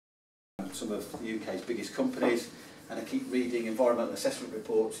some of the UK's biggest companies, and I keep reading environmental assessment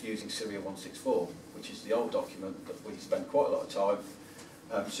reports using Syria 164, which is the old document that we spend quite a lot of time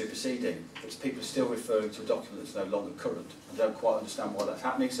superseding. But people are still referring to a document that's no longer current. I don't quite understand why that's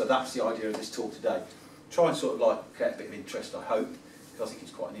happening, so that's the idea of this talk today. Try and sort of like create a bit of interest, I hope, because I think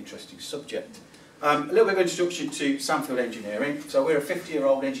it's quite an interesting subject. A little bit of introduction to Sandfield Engineering. So we're a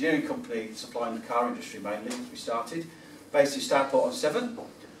 50-year-old engineering company supplying the car industry mainly as we started, based in Stourport-on-Severn,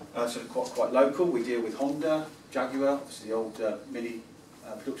 sort of quite local. We deal with Honda, Jaguar, obviously the old Mini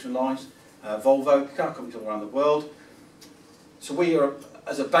production lines, Volvo, car companies all around the world. So we are,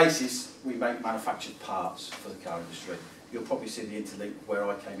 as a basis, we make manufactured parts for the car industry. You'll probably see the interlink where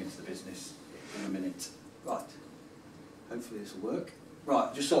I came into the business in a minute. Right, hopefully this will work.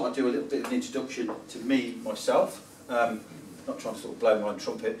 Right, just thought I'd do a little bit of an introduction to me, myself. Not trying to sort of blow my own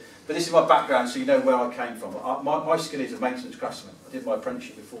trumpet, but this is my background so you know where I came from. My skill is a maintenance craftsman. I did my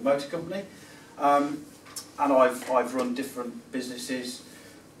apprenticeship with Ford Motor Company, and I've run different businesses.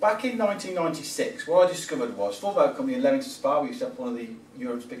 Back in 1996, what I discovered was Ford Motor Company in Leamington Spa. We used to have one of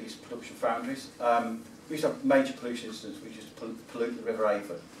Europe's biggest production foundries. We used to have major pollution incidents. We used to pollute the River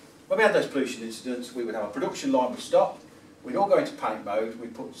Avon. When we had those pollution incidents, we would have a production line would stop. We'd all go into panic mode.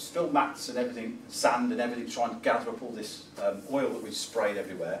 We'd put spilt mats and everything, sand and everything, trying to gather up all this oil that we'd sprayed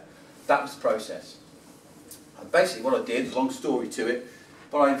everywhere. That was the process. And basically what I did, long story to it,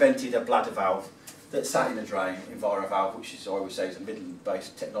 but I invented a bladder valve that sat in a drain, EnviroValve, which is, I always say, is a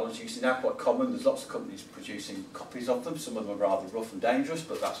Midland-based technology. It's now quite common. There's lots of companies producing copies of them. Some of them are rather rough and dangerous,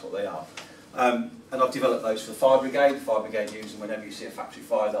 but that's what they are. And I've developed those for the fire brigade. The fire brigade use them whenever you see a factory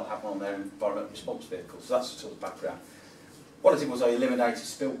fire. They'll have one on their environmental response vehicles. So that's the sort of background. What I did was I eliminated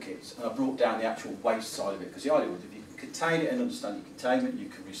spill kits and I brought down the actual waste side of it, because the idea was if you can contain it and understand your containment, you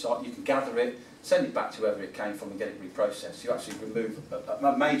can recycle, you can gather it, send it back to wherever it came from and get it reprocessed. You actually remove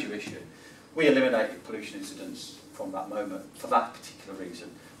a major issue. We eliminated pollution incidents from that moment for that particular reason,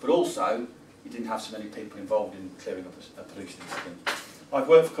 but also you didn't have so many people involved in clearing up a pollution incident. I've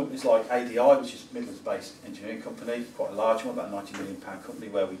worked for companies like ADI, which is a Midlands-based engineering company, quite a large one, about a £90 million company,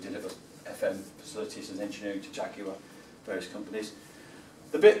 where we deliver FM facilities and engineering to Jaguar, various companies.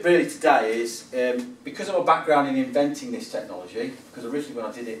 The bit really today is, because of my background in inventing this technology, because originally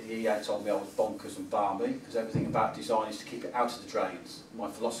when I did it, the EA told me I was bonkers and balmy, because everything about design is to keep it out of the drains. My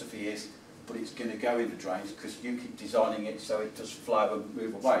philosophy is, but it's going to go in the drains because you keep designing it so it does flow and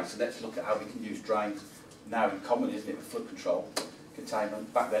move away. So let's look at how we can use drains now in common, isn't it, with flood control,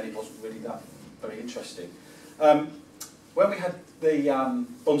 containment. Back then it wasn't really that very interesting. When we had the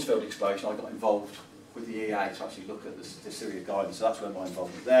Buncefield explosion, I got involved with the EA to actually look at the Syria guidance, so that's where my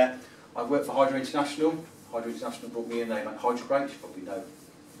involvement was there. I've worked for Hydro International. Hydro International brought me in, they make Hydrobrake, you probably know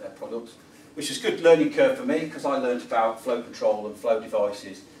their products, which was a good learning curve for me because I learned about flow control and flow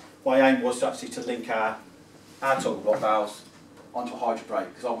devices. My aim was actually to link our toggle block valves onto a Hydrobrake,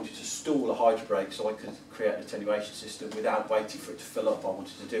 because I wanted to stall a Hydrobrake so I could create an attenuation system without waiting for it to fill up. I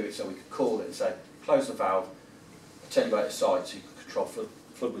wanted to do it so we could call it and say, close the valve, attenuate the side so you could control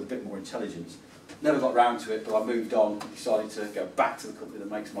flood with a bit more intelligence. Never got round to it, but I moved on and decided to go back to the company that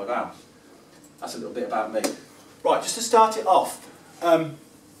makes my valves. That's a little bit about me. Right, just to start it off,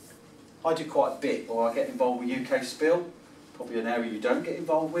 I do quite a bit, or I get involved with UK Spill, probably an area you don't get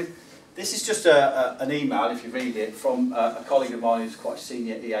involved with. This is just an email, if you read it, from a colleague of mine who's quite a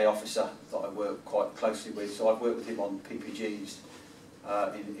senior EA officer that I work quite closely with. So I've worked with him on PPGs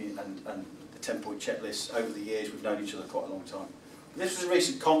and the 10-point checklists over the years. We've known each other quite a long time. This was a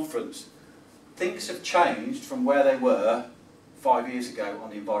recent conference. Things have changed from where they were 5 years ago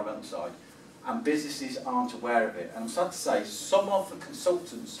on the environmental side, and businesses aren't aware of it. And I'm sad to say, some of the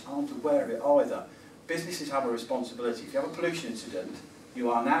consultants aren't aware of it either. Businesses have a responsibility. If you have a pollution incident,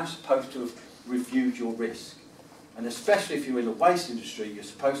 you are now supposed to have reviewed your risk. And especially if you're in the waste industry, you're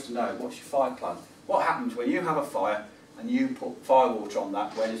supposed to know what's your fire plan. What happens when you have a fire and you put fire water on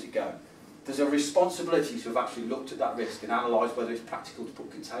that, where does it go? There's a responsibility to have actually looked at that risk and analysed whether it's practical to put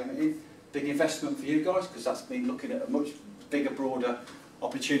containment in. Big investment for you guys, because that's been looking at a much bigger, broader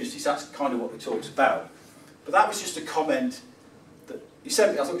opportunity. So that's kind of what we talked about. But that was just a comment that you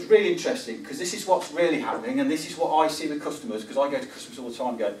sent me. I thought it was really interesting, because this is what's really happening, and this is what I see with customers, because I go to customers all the time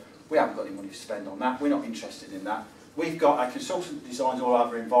and go, we haven't got any money to spend on that, we're not interested in that. We've got a consultant that designs all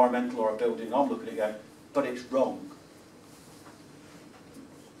either environmental or a building, and I'm looking at it going, but it's wrong.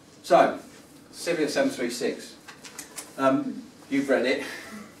 So, Syria 736. You've read it.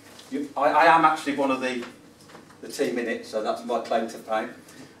 I am actually one of the team in it, so that's my claim to fame.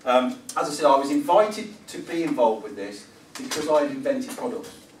 As I said, I was invited to be involved with this because I had invented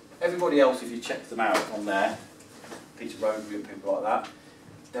products. Everybody else, if you check them out on there, Peter Rosery and people like that,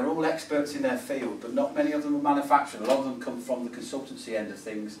 they're all experts in their field, but not many of them are manufacturing. A lot of them come from the consultancy end of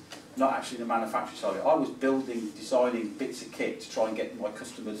things, not actually the manufacturing side of it. I was building, designing bits of kit to try and get my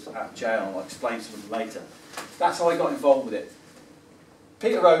customers out of jail, and I'll explain to them later. That's how I got involved with it.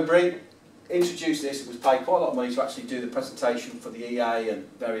 Peter Obery introduced this. It was paid quite a lot of money to actually do the presentation for the EA and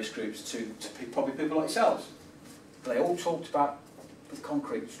various groups to probably people like yourselves. They all talked about the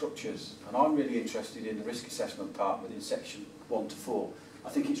concrete structures, and I'm really interested in the risk assessment part within section 1 to 4. I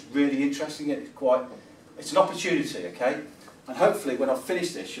think it's really interesting. It's an opportunity, okay? And hopefully, when I've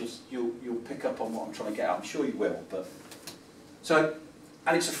finished this, you'll pick up on what I'm trying to get out. I'm sure you will.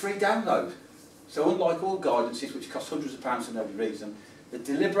 And it's a free download. So unlike all guidances, which cost hundreds of pounds and nobody reads them, the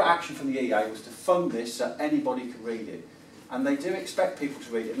deliberate action from the EA was to fund this so anybody can read it. And they do expect people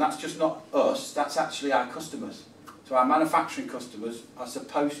to read it, and that's just not us, that's actually our customers. So our manufacturing customers are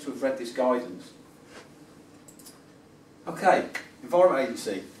supposed to have read this guidance. Okay, Environment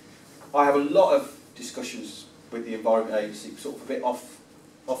Agency. I have a lot of discussions with the Environment Agency, sort of a bit off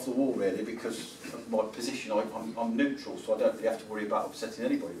the wall really, because of my position. I'm neutral, so I don't really have to worry about upsetting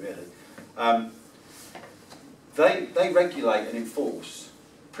anybody really. They regulate and enforce.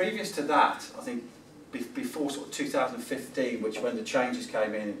 Previous to that, I think before sort of 2015, which when the changes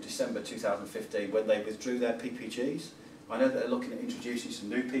came in December 2015, when they withdrew their PPGs, I know that they're looking at introducing some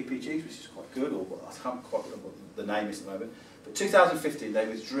new PPGs, which is quite good, or I can't quite remember what the name is at the moment. But 2015, they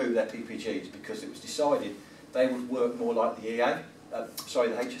withdrew their PPGs because it was decided they would work more like the EA, the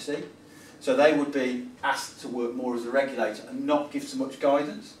HSE. So they would be asked to work more as a regulator and not give so much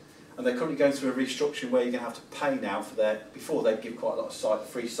guidance. And they're currently going through a restructuring where you're going to have to pay now for their, before they give quite a lot of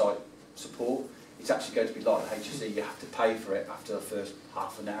free site support. It's actually going to be like the HSE, you have to pay for it after the first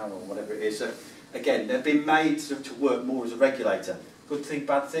half an hour or whatever it is. So again, they've been made to work more as a regulator. Good thing,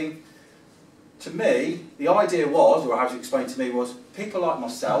 bad thing? To me, the idea was, or how it was explained to me was, people like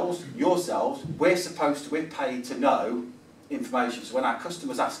myself, yourselves, we're paid to know information. So when our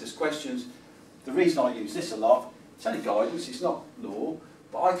customers ask us questions, the reason I use this a lot, it's only guidance, it's not law,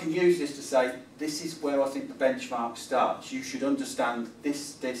 but I can use this to say, this is where I think the benchmark starts. You should understand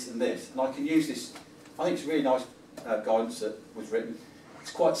this, this and this. And I can use this, I think it's really nice guidance that was written.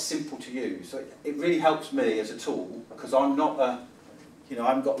 It's quite simple to use. So it really helps me as a tool, because I'm not a, I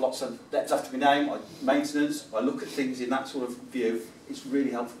haven't got lots of letters after my name, maintenance, I look at things in that sort of view. It's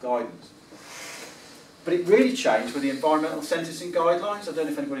really helpful guidance. But it really changed with the environmental sentencing guidelines. I don't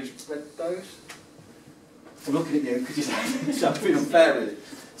know if anybody's read those. I'm looking at you because you're something unfair with it.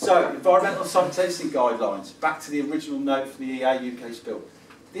 So, environmental sentencing guidelines, back to the original note for the EA UK spill.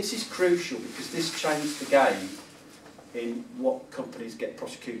 This is crucial because this changed the game in what companies get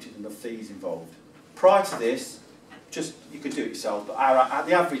prosecuted and the fees involved. Prior to this, you could do it yourself, but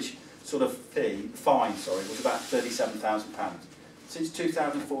the average sort of fine, was about £37,000. Since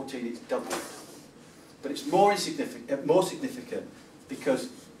 2014, it's doubled. But it's more significant because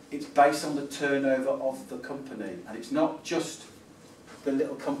it's based on the turnover of the company, and it's not just the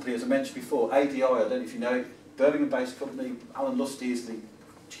little company, as I mentioned before. ADI, I don't know if you know, Birmingham-based company. Alan Lusty is the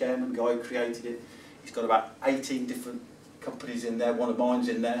chairman, guy who created it. He's got about 18 different companies in there. One of mine's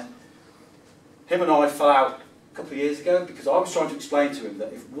in there. Him and I fell out a couple of years ago because I was trying to explain to him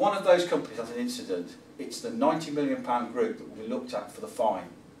that if one of those companies has an incident, it's the £90 million group that will be looked at for the fine.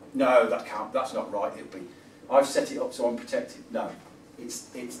 No, that's not right. It'll be, I've set it up so I'm protected. No.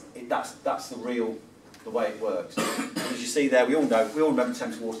 That's the way it works. As you see there, we all remember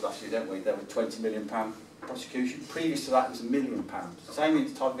Thames Water last year, don't we? There was £20 million prosecution. Previous to that, it was £1 million.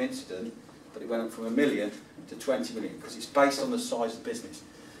 Same type of incident, but it went up from $1 million to 20 million because it's based on the size of the business.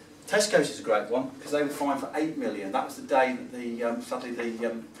 Tesco's is a great one because they were fined for £8 million. That was the day that sadly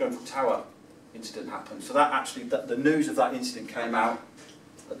the Grenfell Tower incident happened. So the news of that incident came out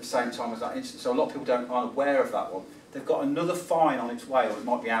at the same time as that incident. So a lot of people aren't aware of that one. They've got another fine on its way, or it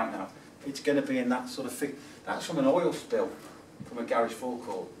might be out now. It's going to be in that sort of thing. That's from an oil spill, from a garage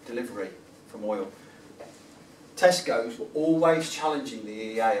forecourt, delivery from oil. Tesco's were always challenging the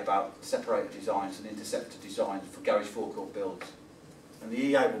EA about separator designs and interceptor designs for garage forecourt builds. And the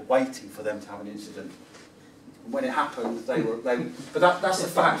EA were waiting for them to have an incident. And when it happened, but that's the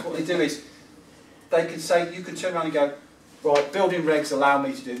fact. What they do is, they can say, you can turn around and go, right, building regs allow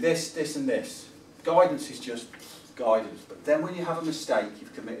me to do this, this and this. Guidance is just guidance, but then when you have a mistake,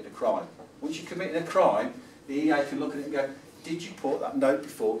 you've committed a crime. Once you've committed a crime, the EA can look at it and go, did you put that note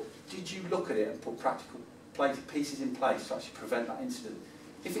before? Did you look at it and put practical pieces in place to actually prevent that incident?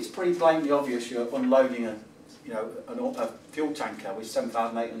 If it's pretty blatantly obvious you're unloading a fuel tanker with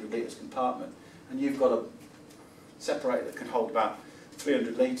 7,800 litres compartment, and you've got a separator that can hold about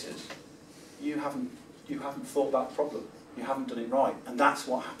 300 litres, you haven't thought about the problem. you haven't done it right, and that's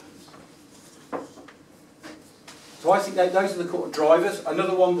what happens. So I think that those are the kind of drivers.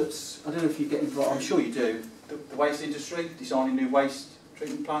 Another one that's, I don't know if you get involved, I'm sure you do, the waste industry, designing new waste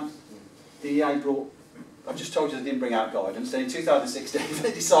treatment plants. The EA brought, I've just told you they didn't bring out guidance, then in 2016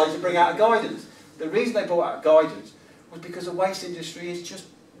 they decided to bring out a guidance. The reason they brought out guidance was because the waste industry is just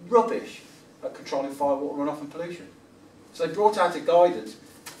rubbish at controlling fire, water runoff and pollution. So they brought out a guidance.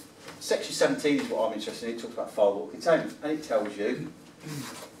 Section 17 is what I'm interested in. It talks about fire, water containment, and it tells you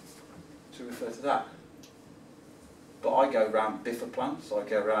to refer to that. But I go around Biffa plants, I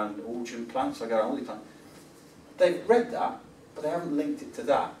go around Algion plants, I go around all these plants. They've read that, but they haven't linked it to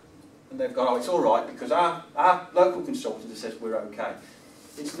that. And they've gone, oh, it's all right because our local consultant says we're okay.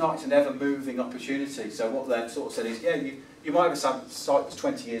 It's not, it's an ever-moving opportunity. So what they've sort of said is, yeah, you might have a site that's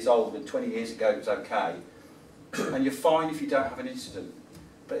 20 years old and 20 years ago it was okay, and you're fine if you don't have an incident.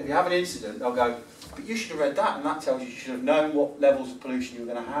 But if you have an incident, they'll go, but you should have read that, and that tells you you should have known what levels of pollution you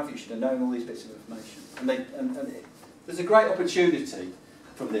were going to have, you should have known all these bits of information. And there's a great opportunity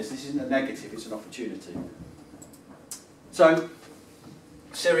from this. This isn't a negative, it's an opportunity. So,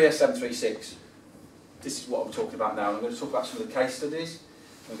 Syria 736. This is what I'm talking about now. I'm going to talk about some of the case studies.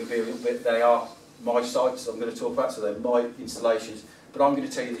 I'm going to be a little bit, they are my sites I'm going to talk about, so they're my installations. But I'm going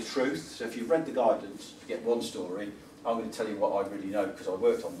to tell you the truth. So if you've read the guidance, you get one story. I'm going to tell you what I really know because I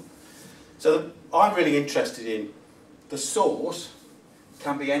worked on them. So I'm really interested in the source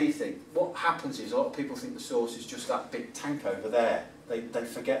can be anything. What happens is a lot of people think the source is just that big tank over there. They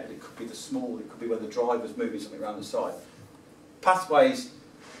forget that it could be the small, it could be when the driver's moving something around the site. Pathways,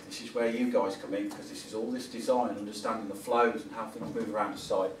 this is where you guys come in because this is all this design, understanding the flows and how things move around the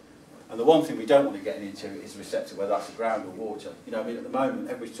site. And the one thing we don't want to get into is the receptor, whether that's the ground or water. You know, I mean, at the moment,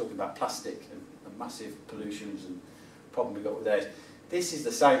 everybody's talking about plastic and massive pollutions and problem we've got with theirs. This is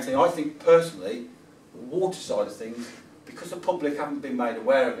the same thing. I think, personally, the water side of things, because the public haven't been made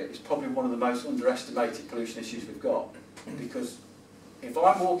aware of it, it's probably one of the most underestimated pollution issues we've got. Because if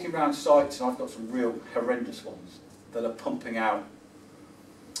I'm walking around sites and I've got some real horrendous ones that are pumping out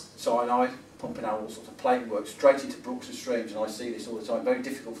cyanide, pumping out all sorts of plague work straight into brooks and streams, and I see this all the time. Very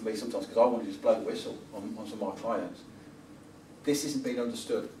difficult for me sometimes because I want to just blow the whistle on some of my clients. This isn't being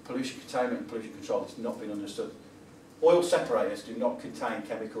understood. Pollution containment and pollution control has not been understood. Oil separators do not contain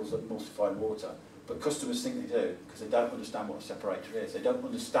chemicals that emulsify water, but customers think they do because they don't understand what a separator is. They don't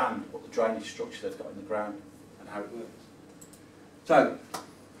understand what the drainage structure they've got in the ground and how it works. So,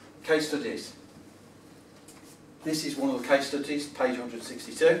 case studies. This is one of the case studies, page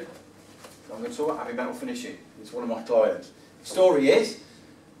 162. So I'm going to talk about heavy metal finishing. It's one of my clients. The story is,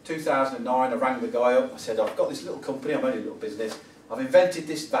 2009, I rang the guy up. I said, I've got this little company, I'm only a little business. I've invented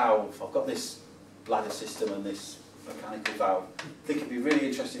this valve. I've got this bladder system and this mechanical valve. I think it'd be really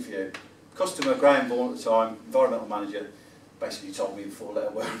interesting for you. Customer, Graham Vaughan at the time, environmental manager, basically told me in 4-letter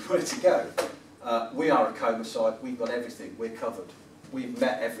word where to go. We are a coma site, we've got everything, we're covered. We've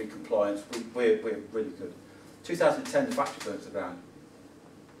met every compliance, we're really good. 2010, the factory burnt to the ground.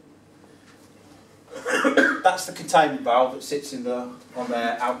 That's the containment valve that sits in on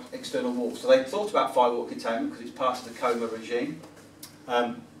their external wall. So they thought about fire water containment because it's part of the coma regime.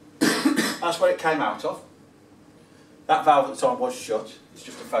 That's where it came out of. That valve at the time was shut. It's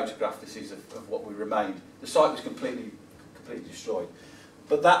just a photograph, this is, of what we remained. The site was completely destroyed.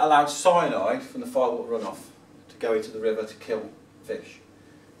 But that allowed cyanide from the fire water runoff to go into the river to kill fish.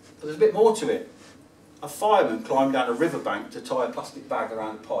 But there's a bit more to it. A fireman climbed down a riverbank to tie a plastic bag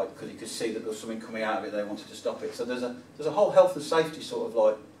around a pipe because he could see that there was something coming out of it, they wanted to stop it. So there's a whole health and safety sort of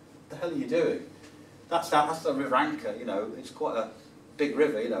like, what the hell are you doing? That's the River Anchor, you know, it's quite a big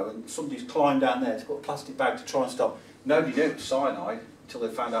river, you know, and somebody's climbed down there to put a plastic bag to try and stop. Nobody knew it was cyanide until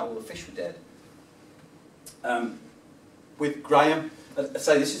they found out all the fish were dead. With Graham,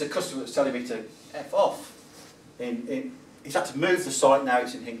 say this is a customer that's telling me to F off. He's had to move the site now,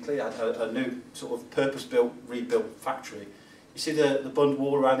 it's in Hinckley, a new sort of purpose-built, rebuilt factory. You see the bund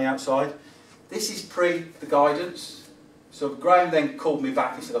wall around the outside? This is pre the guidance. So Graham then called me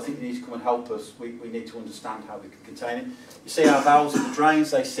back and said, I think you need to come and help us. We need to understand how we can contain it. You see our valves and the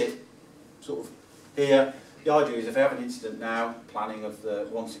drains, they sit sort of here. The idea is if they have an incident now, planning of the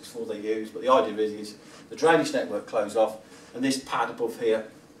 164 they use, but the idea is the drainage network close off and this pad above here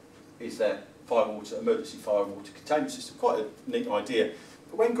is their emergency fire water containment system. Quite a neat idea.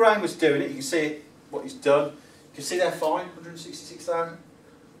 But when Graham was doing it, you can see what he's done. You can see their fine, 166,000.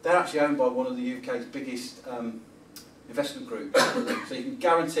 They're actually owned by one of the UK's biggest investment groups. So you can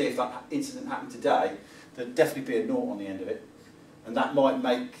guarantee if that incident happened today, there'd definitely be a naught on the end of it. And that might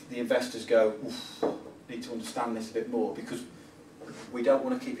make the investors go, oof, need to understand this a bit more because we don't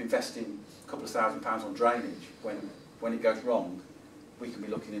want to keep investing a couple of £1,000 on drainage when when it goes wrong, we can be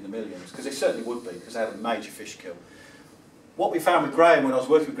looking in the millions, because it certainly would be, because they had a major fish kill. What we found with Graham, when I was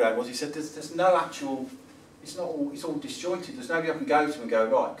working with Graham, was he said there's no actual, it's all disjointed. There's nobody I can go to and go,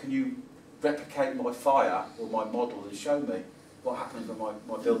 right, can you replicate my fire or my model and show me what happens when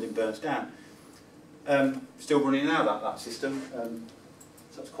my building burns down? Still running now, that system,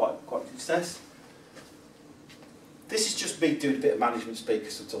 so that's quite a success. This is just me doing a bit of management speak,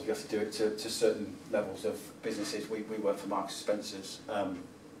 because sometimes we have to do it to certain levels of businesses. We work for Marks & Spencer's, and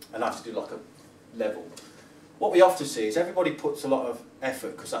I have to do like a level. What we often see is everybody puts a lot of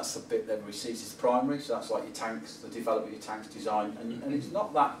effort, because that's the bit that everybody sees is primary, so that's like your tanks, the development of your tanks, design, and it's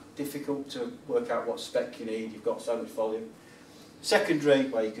not that difficult to work out what spec you need. You've got so much volume. Secondary,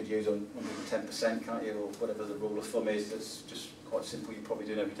 where you could use 110%, can't you, or whatever the rule of thumb is, that's just quite simple, you probably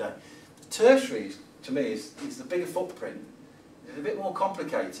do it every day. Tertiary, to me, is the bigger footprint. It's a bit more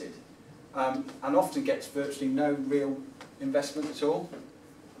complicated, and often gets virtually no real investment at all.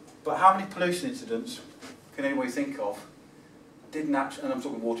 But how many pollution incidents can anybody think of didn't actually, and I'm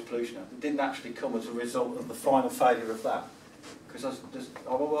talking water pollution now, that didn't actually come as a result of the final failure of that? Because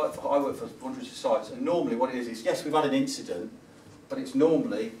I work for hundreds of sites, and normally what it is yes, we've had an incident, but it's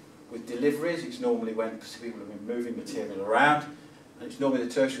normally with deliveries, it's normally when people have been moving material around, and it's normally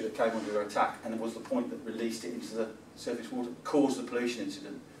the tertiary that came under attack, and it was the point that released it into the surface water, caused the pollution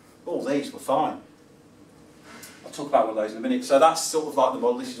incident. All these were fine. I'll talk about one of those in a minute. So that's sort of like the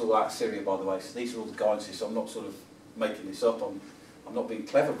model. This is all out of Syria, by the way. So these are all the guidances. So I'm not sort of making this up. I'm not being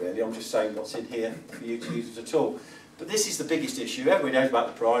clever, really. I'm just saying what's in here for you to use as a tool. But this is the biggest issue. Everybody knows about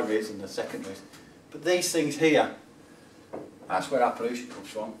the primaries and the secondaries. But these things here, that's where our pollution comes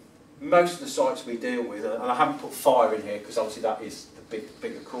from. Most of the sites we deal with, and I haven't put fire in here because obviously that is the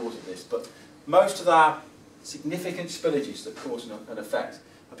bigger cause of this, but most of our significant spillages that cause an effect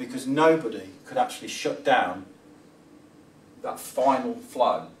are because nobody could actually shut down that final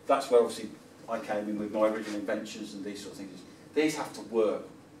flow. That's where obviously I came in with my original inventions and these sort of things. These have to work.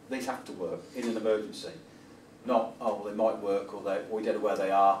 These have to work in an emergency. Not, oh, well, they might work, or we don't know where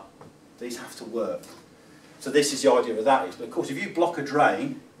they are. These have to work. So this is the idea of that. But of course, if you block a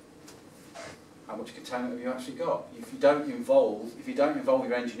drain, how much contaminant have you actually got? If you don't involve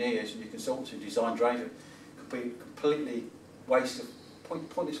your engineers and your consultants who design drains, it could be completely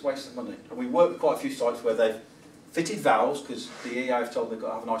pointless waste of money. And we work with quite a few sites where they've fitted valves, because the EA have told them they've got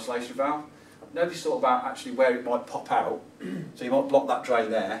to have an isolation valve. Nobody's thought about actually where it might pop out. So you might block that drain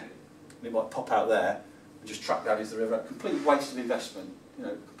there, and it might pop out there, and just track down into the river. Complete waste of investment. You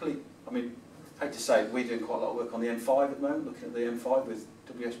know, complete. I mean, I hate to say, we're doing quite a lot of work on the M5 at the moment, looking at the M5 with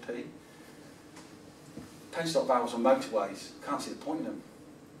WSP. Penstock valves on motorways, can't see the point in them.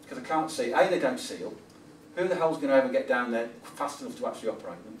 Because I can't see, A, they don't seal. Who the hell's going to ever get down there fast enough to actually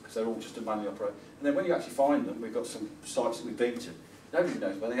operate them? Because they're all just manually operated. And then when you actually find them, we've got some sites that we've been to, nobody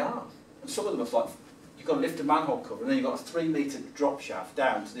knows where they are. And some of them are like, you've got to lift a manhole cover, and then you've got a 3-metre drop shaft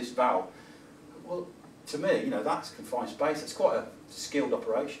down to this valve. Well, to me, you know, that's confined space. It's quite a skilled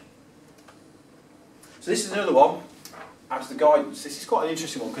operation. So this is another one, as the guidance. This is quite an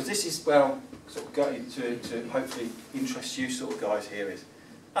interesting one, because this is where I'm sort of going to hopefully interest you sort of guys here is.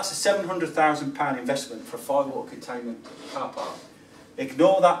 That's a £700,000 investment for a 5-water containment car park.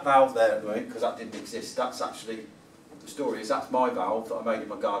 Ignore that valve there at the moment, because that didn't exist. That's actually, the story is, that's my valve that I made in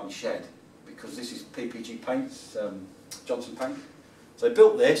my garden shed, because this is PPG Paints, Johnson Paint. So they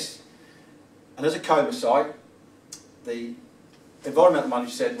built this, and as a coma site, the environmental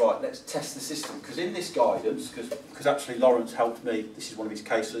manager said, right, let's test the system, because in this guidance, because actually Lawrence helped me, this is one of his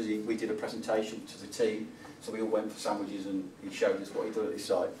case studies, we did a presentation to the team, so we all went for sandwiches and he showed us what he did at his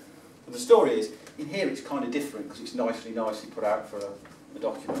site. And the story is, in here it's kind of different because it's nicely put out for a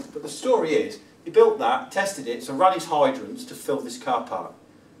document, but the story is, he built that, tested it, so ran his hydrants to fill this car park.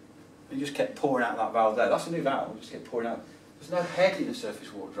 And he just kept pouring out that valve there. That's a new valve, just kept pouring out. There's no head in a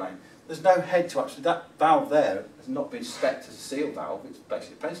surface water drain. There's no head to actually, that valve there has not been spec'd as a seal valve, it's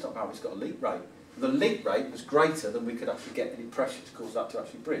basically a penstock valve, it's got a leak rate. The leak rate was greater than we could actually get any pressure to cause that to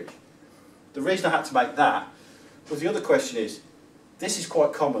actually bridge. The reason I had to make that was the other question is, this is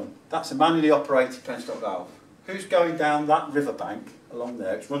quite common, that's a manually operated penstock valve. Who's going down that riverbank along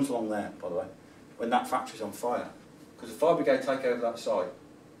there, it runs along there by the way, when that factory's on fire? Because the fire brigade take over that site.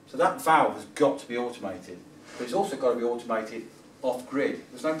 So that valve has got to be automated, but it's also got to be automated off-grid.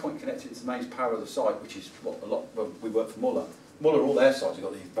 There's no point connecting it to the mains power of the site, which is what we work for Muller. Muller, all their sites have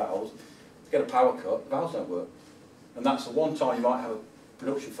got these valves. To get a power cut, the valves don't work. And that's the one time you might have a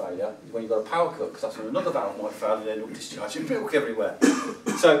production failure, is when you've got a power cut, because that's when another valve might fail and end up discharging milk everywhere.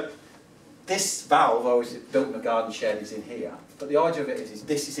 So This valve, I was built in a garden shed, is in here. But the idea of it is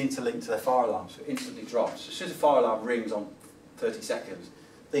this is interlinked to their fire alarm, so it instantly drops. As soon as the fire alarm rings on 30 seconds,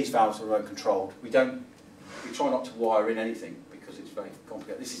 these valves are remote controlled. We try not to wire in anything because it's very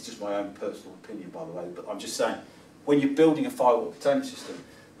complicated. This is just my own personal opinion, by the way, but I'm just saying, when you're building a fire water containment system,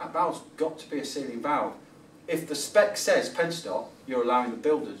 that valve's got to be a ceiling valve. If the spec says penstock, you're allowing the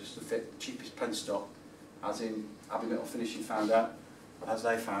builder just to fit the cheapest penstock, as in Abbey Metal Finishing found out, as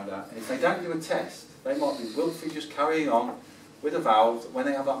they found out. And if they don't do a test, they might be willfully just carrying on with a valve that when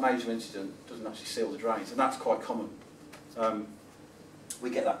they have that major incident doesn't actually seal the drains, and that's quite common. We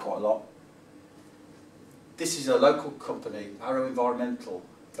get that quite a lot. This is a local company, Arrow Environmental,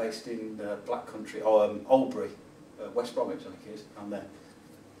 based in Black Country, or Albury, West Bromwich I think it is, and there.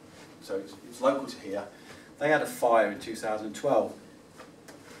 So it's local to here. They had a fire in 2012.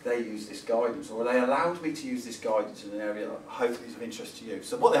 They used this guidance, or they allowed me to use this guidance in an area that hopefully is of interest to you.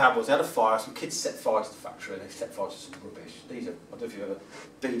 So what they had was, they had a fire, some kids set fire to the factory, they set fire to some rubbish. These are, I don't know if you've ever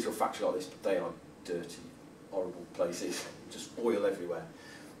been to a factory like this, but they are dirty, horrible places, just oil everywhere.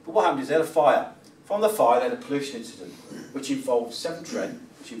 But what happened is they had a fire. From the fire they had a pollution incident, which involved Severn Trent,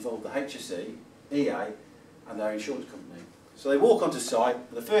 which involved the HSE, EA, and their insurance company. So they walk onto site,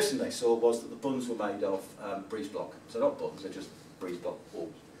 and the first thing they saw was that the bunds were made of breeze block. So not bunds, they're just breeze block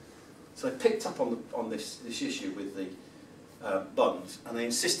walls. So they picked up on this issue with the bunds, and they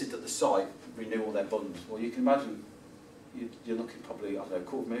insisted that the site renew all their bunds. Well, you can imagine you're looking probably, I don't know,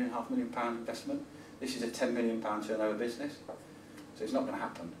 £250,000, £500,000 investment. This is a £10 million turnover business, so it's not going to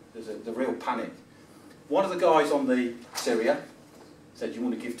happen. There's a real panic. One of the guys on the Syria said, "You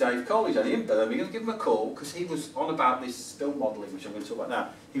want to give Dave Cole, he's only in Birmingham, give him a call," because he was on about this spill modelling, which I'm going to talk about now.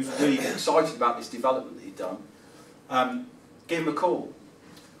 He was really excited about this development that he'd done. Give him a call.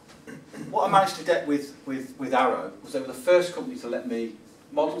 What I managed to get with Arrow was they were the first company to let me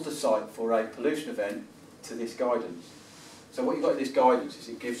model the site for a pollution event to this guidance. So what you've got in this guidance is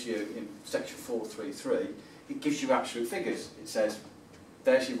it gives you, in section 433, it gives you absolute figures. It says,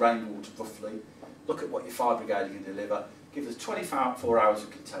 there's your rainwater roughly, look at what your fire brigade can deliver, give us 24 hours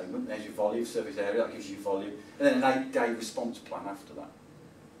of containment, there's your volume, surface area, that gives you volume, and then an 8-day response plan after that.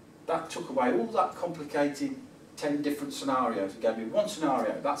 That took away all that complicated 10 different scenarios. It gave me one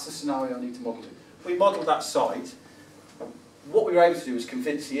scenario, that's the scenario I need to model to. We modelled that site. What we were able to do was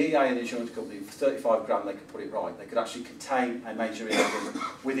convince the EA and the insurance company for 35 grand they could put it right. They could actually contain a major incident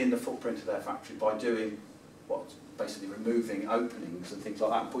within the footprint of their factory by doing what's basically removing openings and things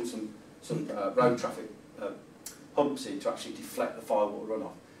like that, and putting some road traffic humps in to actually deflect the firewater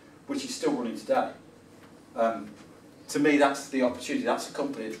runoff, which is still running today. To me, that's the opportunity. That's a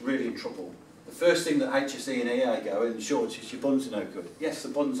company that's really in trouble. The first thing that HSE and EA go, and insurance, is your bunds are no good. Yes, the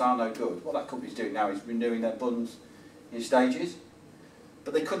bunds are no good. What that company's doing now is renewing their bunds in stages,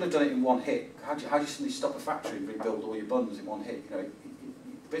 but they couldn't have done it in one hit. How do you suddenly stop a factory and rebuild all your bunds in one hit? You know,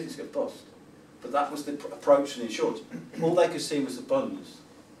 the business gets bust. But that was the approach to the insurance. All they could see was the bunds.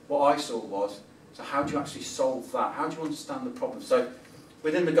 What I saw was, so how do you actually solve that? How do you understand the problem? So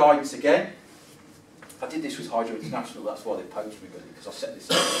within the guidance again, I did this with Hydro International, that's why they poached me really, because I set this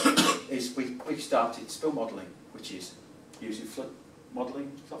up, is we started spill modelling, which is using flood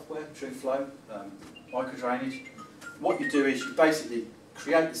modelling software, TrueFlow, micro drainage. What you do is you basically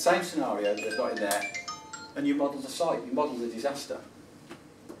create the same scenario that they've got in there, and you model the site, you model the disaster.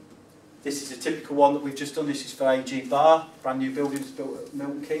 This is a typical one that we've just done. This is for AG Bar, brand new buildings built at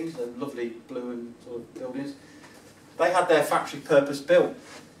Milton Keynes, they're lovely blue and sort of buildings. They had their factory purpose built,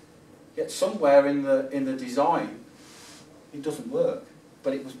 yet somewhere in the design it doesn't work.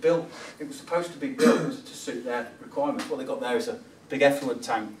 But it was built, it was supposed to be built to suit their requirements. What they got there is a big effluent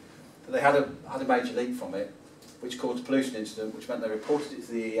tank, but they had a major leak from it, which caused a pollution incident, which meant they reported it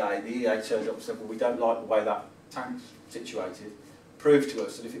to the EA. The EA turned up and said, well, we don't like the way that tank's situated. Prove to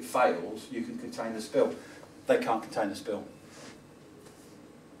us that if it fails, you can contain the spill. They can't contain the spill.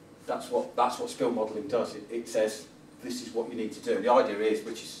 That's what spill modelling does. It says, this is what you need to do. And the idea is,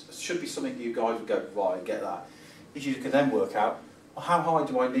 which should be something you guys would go, right, I get that, is you can then work out, well, how high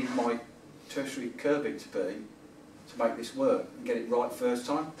do I need my tertiary curbing to be to make this work and get it right first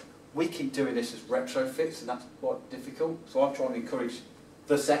time? We keep doing this as retrofits, and that's quite difficult. So I'm trying to encourage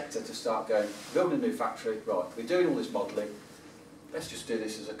the sector to start going, building a new factory, right, we're doing all this modelling, let's just do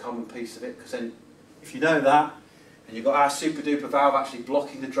this as a common piece of it, because then if you know that, and you've got our super duper valve actually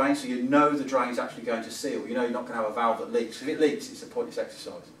blocking the drain, so you know the drain's actually going to seal, you know you're not going to have a valve that leaks. If it leaks, it's a pointless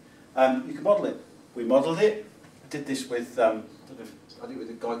exercise. You can model it. We modelled it. I did this with, I did it with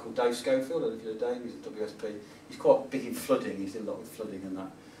a guy called Dave Schofield. I don't know if you know Dave, he's at WSP. He's quite big in flooding, he's did a lot with flooding and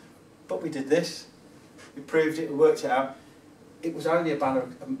that. But we did this. We proved it, we worked it out. it was only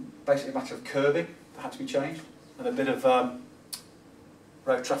basically a matter of curbing that had to be changed, and a bit of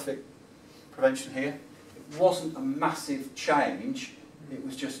road traffic prevention here. It wasn't a massive change, it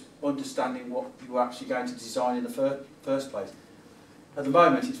was just understanding what you were actually going to design in the first place. At the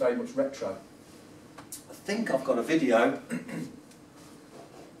moment it's very much retro. I think I've got a video,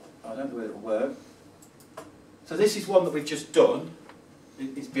 I don't know whether it'll work. So this is one that we've just done.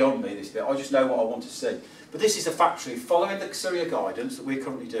 It's beyond me, this bit, I just know what I want to see. But this is a factory following the CIRIA guidance that we're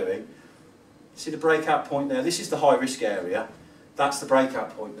currently doing. See the breakout point there? This is the high risk area. That's the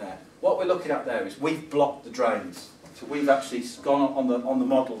breakout point there. What we're looking at there is we've blocked the drains. So we've actually gone on the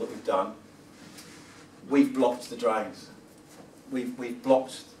model that we've done. We've blocked the drains. We've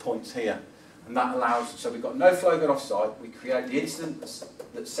blocked points here. And that allows, so we've got no flow going off site. We create the incident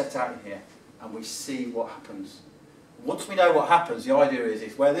that's set out in here and we see what happens. Once we know what happens, the idea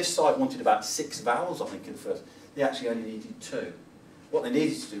is where this site wanted about 6 valves, I think, at first, they actually only needed 2. What they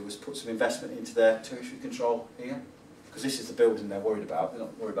needed to do was put some investment into their tertiary control here, because this is the building they're worried about. They're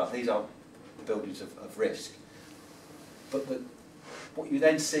not worried about, these are the buildings of risk. But what you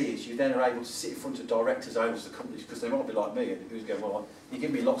then see is you then are able to sit in front of directors, owners of the companies, because they might be like me, who's going, well, you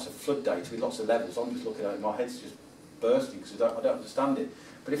give me lots of flood data with lots of levels, I'm just looking at it, my head's just bursting because I don't understand it.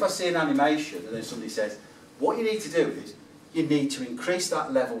 But if I see an animation and then somebody says, what you need to do is, you need to increase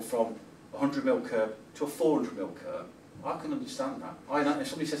that level from a 100mm curb to a 400mm curb. I can understand that. If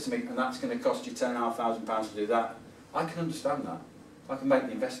somebody says to me, and that's going to cost you £10,500 to do that, I can understand that. I can make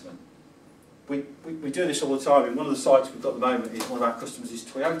the investment. We do this all the time. In one of the sites we've got at the moment, is one of our customers is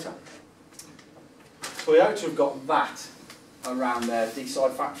Toyota. Toyota have got that around their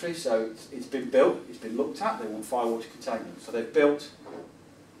D-side factory, so it's been built, it's been looked at, they want fire water containment. So they've built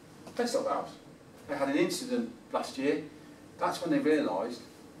penstock valves. They had an incident last year. That's when they realised,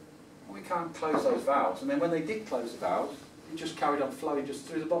 well, we can't close those valves. And then when they did close the valves, it just carried on flowing just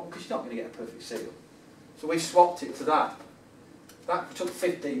through the bottom because you're not going to get a perfect seal. So we swapped it to that. That took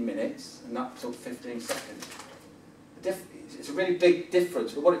 15 minutes and that took 15 seconds. It's a really big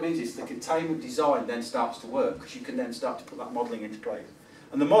difference, but what it means is the containment design then starts to work because you can then start to put that modelling into place.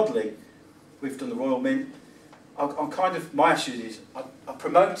 And the modelling, we've done the Royal Mint. I'm kind of, my issue is I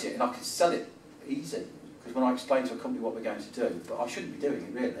promote it and I can sell it easy because when I explain to a company what we're going to do, but I shouldn't be doing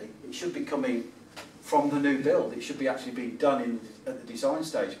it really. It should be coming from the new build. It should be actually being done at the design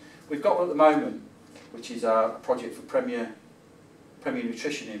stage. We've got one at the moment, which is a project for Premier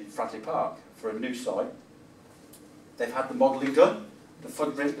Nutrition in Fradley Park for a new site. They've had the modelling done, the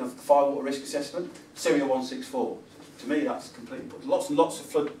fire water risk assessment, CIRIA 164. To me, that's completely put lots and lots of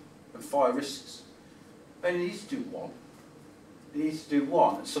flood and fire risks. And it needs to do one. It needs to do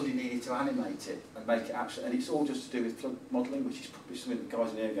one, and somebody needed to animate it and make it actually. And it's all just to do with flood modelling, which is probably something that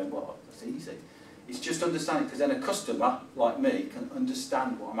guys in here are going, well, that's easy. It's just understanding, because then a customer like me can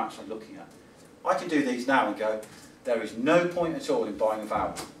understand what I'm actually looking at. I can do these now and go, there is no point at all in buying a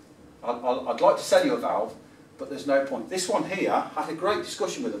valve. I'd like to sell you a valve, but there's no point. This one here, I had a great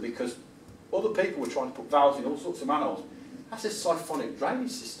discussion with them because other people were trying to put valves in all sorts of manholes. That's a siphonic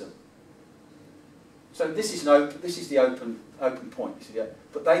drainage system. So this is the open point. You see, yeah?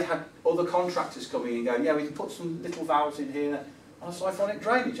 But they had other contractors coming and going, yeah, we can put some little valves in here on a siphonic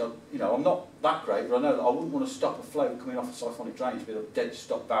drainage. I'm not that great, but I know that I wouldn't want to stop a flow coming off a siphonic drainage with a dead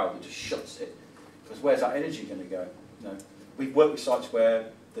stop valve that just shuts it. Because where's that energy going to go? We've worked with sites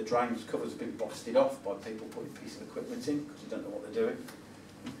where the drains covers have been blasted off by people putting a piece of equipment in because they don't know what they're doing.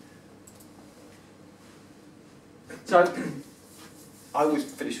 So I always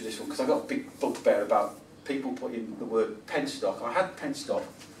finish with this one because I got a big bugbear about people putting the word penstock. I had penstock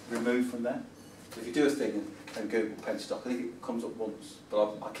removed from there. So if you do a thing and Google penstock, I think it comes up once.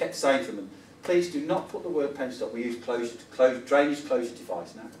 But I kept saying to them, please do not put the word penstock. We use drainage closure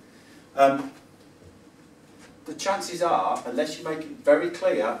device now. The chances are, unless you make it very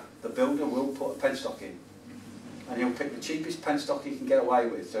clear, the builder will put a penstock in. And he'll pick the cheapest penstock he can get away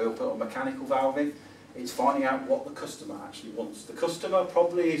with. So he'll put a mechanical valve in. It's finding out what the customer actually wants. The customer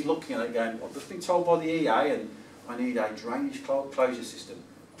probably is looking at it going, well, I've just been told by the EA and I need a drainage closure system.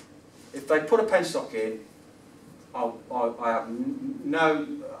 If they put a penstock in, I have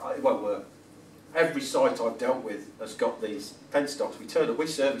it won't work. Every site I've dealt with has got these penstocks. We turn up, we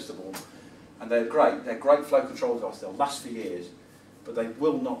service them all. And they're great flow control devices, they'll last for years, but they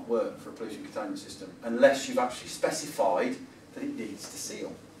will not work for a pollution containment system unless you've actually specified that it needs to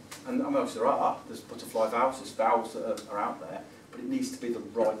seal. And I mean, obviously there's butterfly valves, there's valves that are out there, but it needs to be the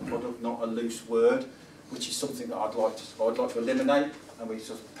right product, not a loose word, which is something that I'd like to eliminate, and we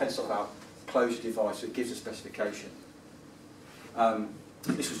sort of penstock valve closure device, so it gives a specification.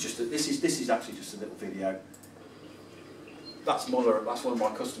 This is actually just a little video. that's Muller, that's one of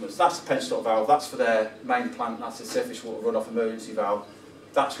my customers. That's a penstock valve, that's for their main plant, that's a surface water runoff emergency valve.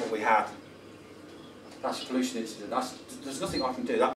 That's what we had. That's a pollution incident. There's nothing I can do.